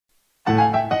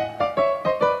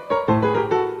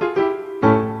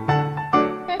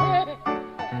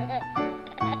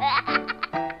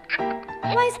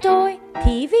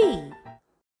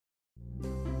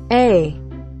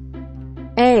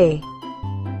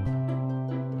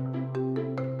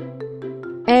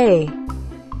A.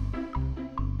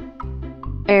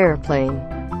 Airplane.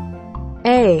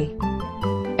 A.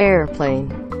 Airplane.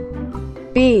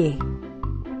 B.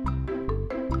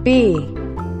 B.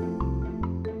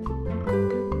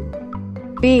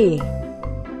 B.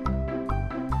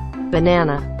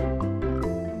 Banana.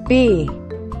 B.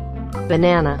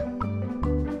 Banana.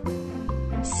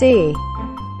 C.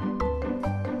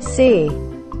 C.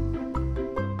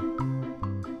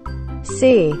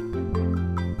 C.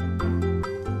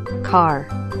 Car.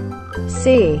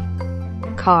 C.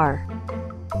 Car.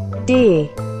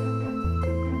 D.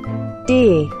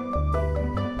 D.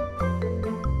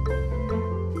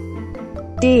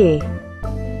 D.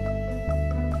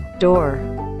 Door.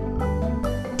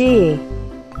 D.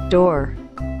 Door.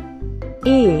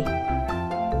 E.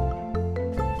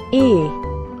 E.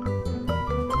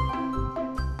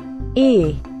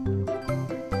 E.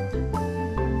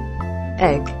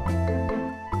 Egg.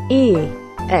 E.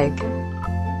 Egg.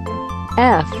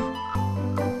 F.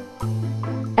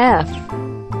 F.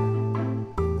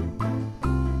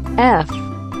 F.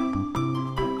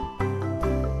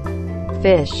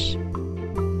 Fish.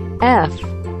 F.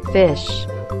 Fish.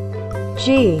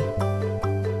 G.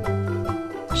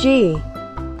 G.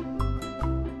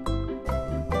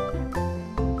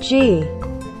 G.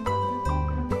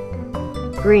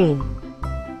 Green.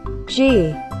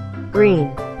 G.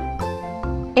 Green.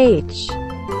 H.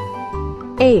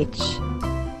 H.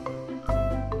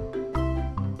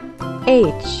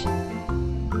 H.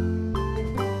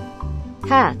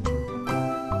 Hat.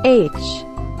 H.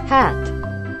 Hat.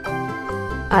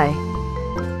 I.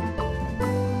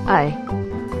 I.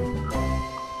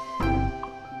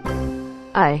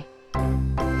 I.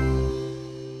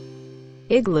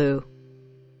 Igloo.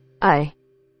 I.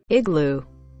 Igloo.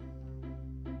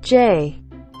 J.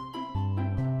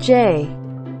 J.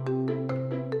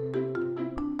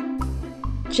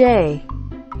 J.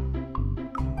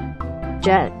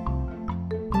 Jet.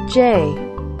 J.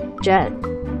 Jet.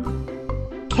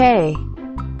 K.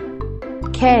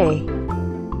 K.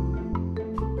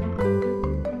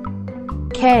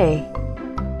 K.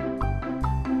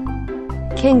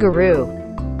 Kangaroo.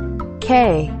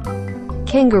 K.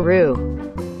 Kangaroo.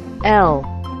 L.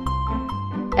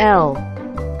 L.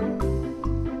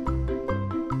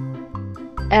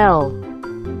 L.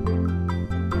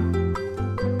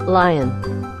 Lion.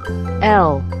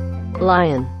 L.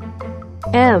 Lion.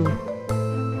 M.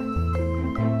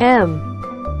 M.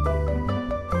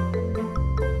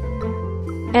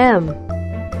 M.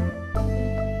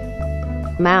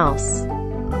 Mouse.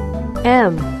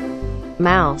 M.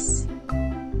 Mouse.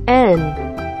 N.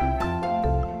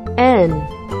 N.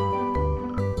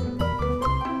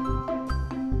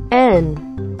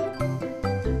 N.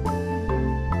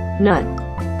 Nut.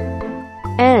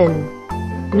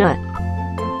 N. Nut.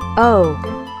 O.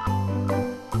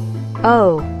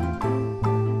 O.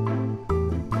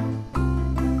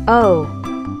 O.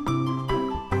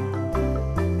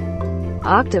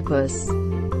 Octopus.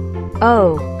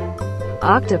 O.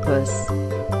 Octopus.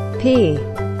 P.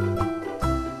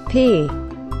 P.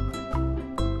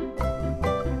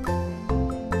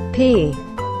 P.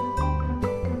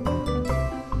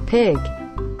 Pig.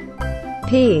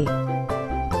 P.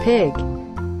 Pig.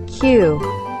 Q.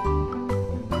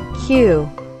 Q.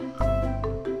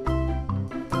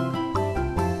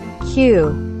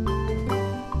 Q.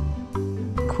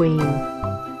 Queen.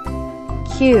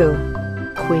 Q.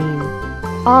 Queen.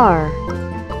 R.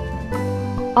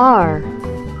 R.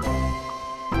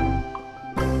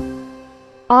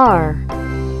 R.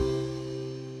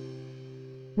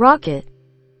 Rocket.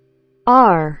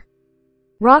 R.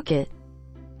 Rocket.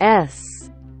 S.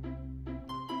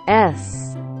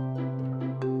 S.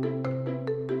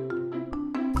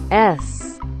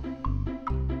 S.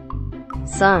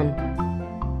 Sun.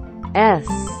 S.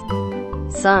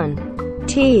 Sun.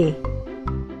 T.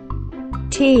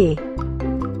 T.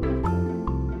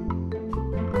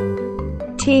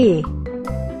 T.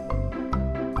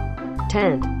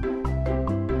 Tent.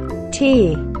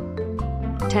 T.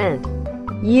 Tent.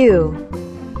 U.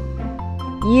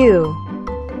 U.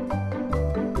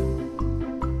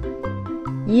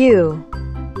 U.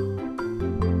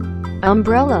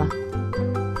 Umbrella.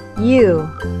 U.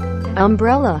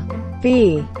 Umbrella.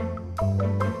 V.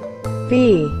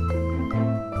 V.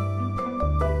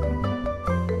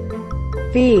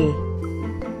 V.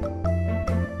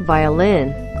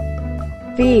 Violin.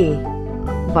 V.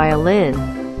 Violin.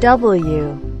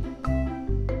 W.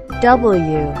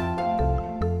 W.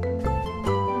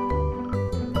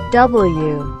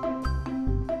 W.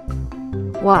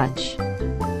 Watch.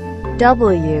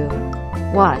 W.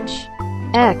 Watch.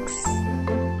 X.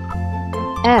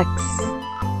 X.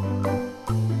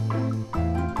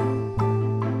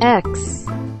 X,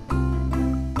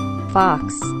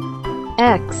 fox,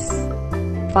 X,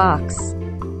 fox.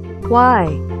 Y,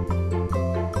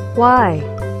 Y,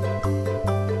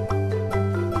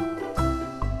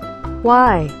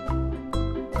 Y,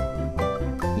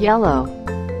 yellow,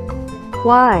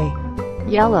 Y,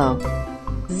 yellow.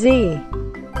 Z,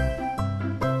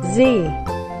 Z,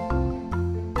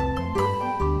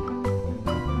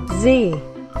 Z,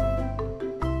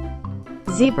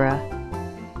 zebra,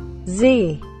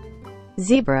 Z,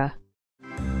 zebra.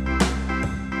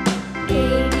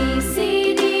 A, B,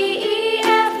 C, D, E,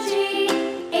 F, G,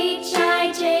 H,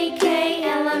 I, J, K,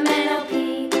 L, M, N, O,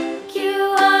 P, Q,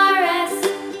 R, S,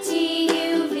 T,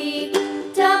 U, V,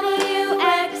 W,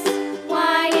 X,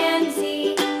 Y, and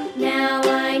Z. Now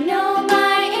I know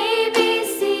my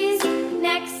ABCs.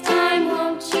 Next time,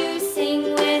 won't you sing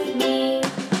with me?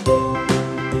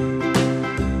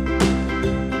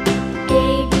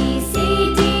 A, B, C,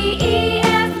 D, E,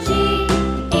 F, G,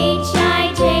 H,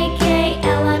 I, J, K,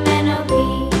 L, M, N, O, P,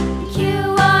 Q,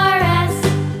 R, S,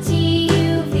 T,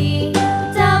 U, V,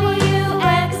 W,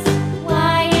 X,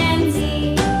 Y, and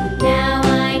Z. Now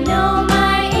I know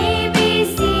my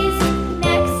ABCs.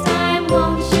 Next time,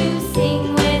 won't you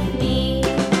sing with me?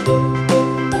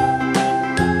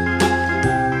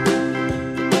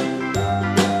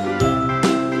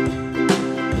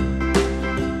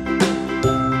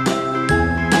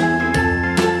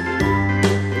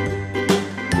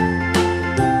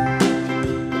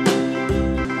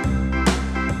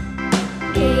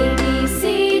 A, B,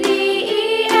 C, D,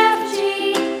 E, F, G,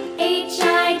 H,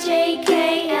 I, J,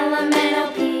 K, L, M, N, O,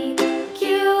 P, Q,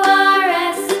 R,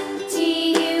 S,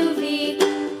 T, U, V,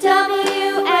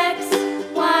 W, X,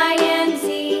 Y, and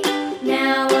Z.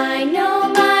 Now I know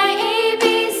my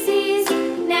ABCs.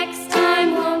 Next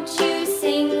time, won't you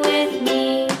sing with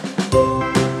me?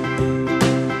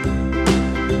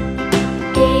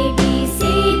 A, B, C,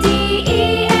 D,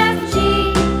 E, F, G,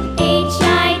 H,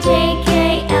 I, J,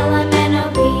 K, L, M, N, O,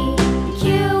 P, Q,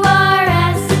 R,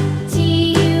 S, T,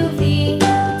 U, V,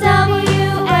 W,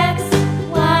 X,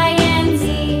 Y, and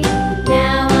Z.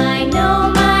 Now I know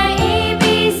my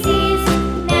ABCs.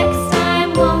 Next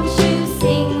time, won't you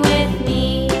sing with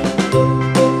me?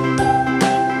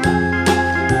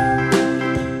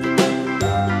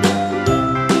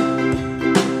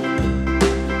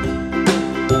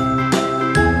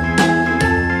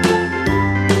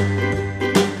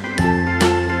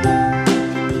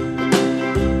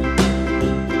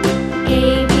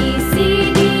 A, B, C,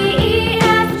 D, E,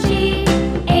 F, G,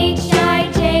 H, I,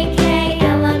 J, K,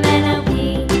 L, M, N, O, P,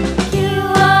 Q,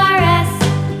 R, S,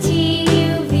 T,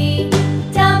 U, V,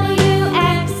 W,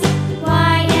 X,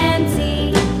 Y, and Z.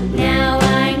 Now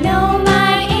I know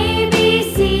my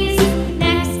ABCs.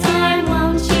 Next time,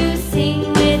 won't you sing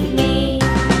with me?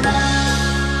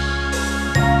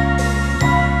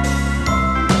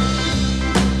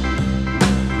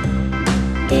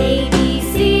 A, B,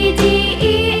 C, D,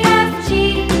 E, F, G,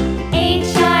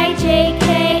 H, I, J,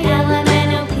 K, L, M, N,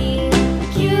 O, P,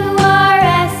 Q, R,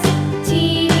 S, T,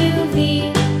 U,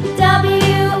 V,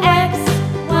 W, X,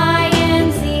 Y,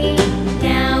 and Z.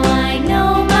 Now I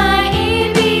know my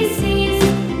ABCs.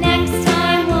 Next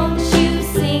time, won't you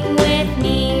sing with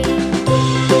me?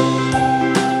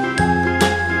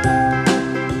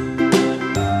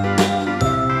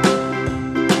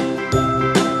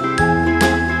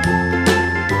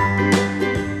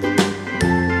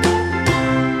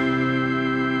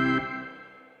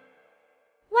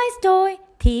 Wise Toy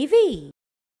TV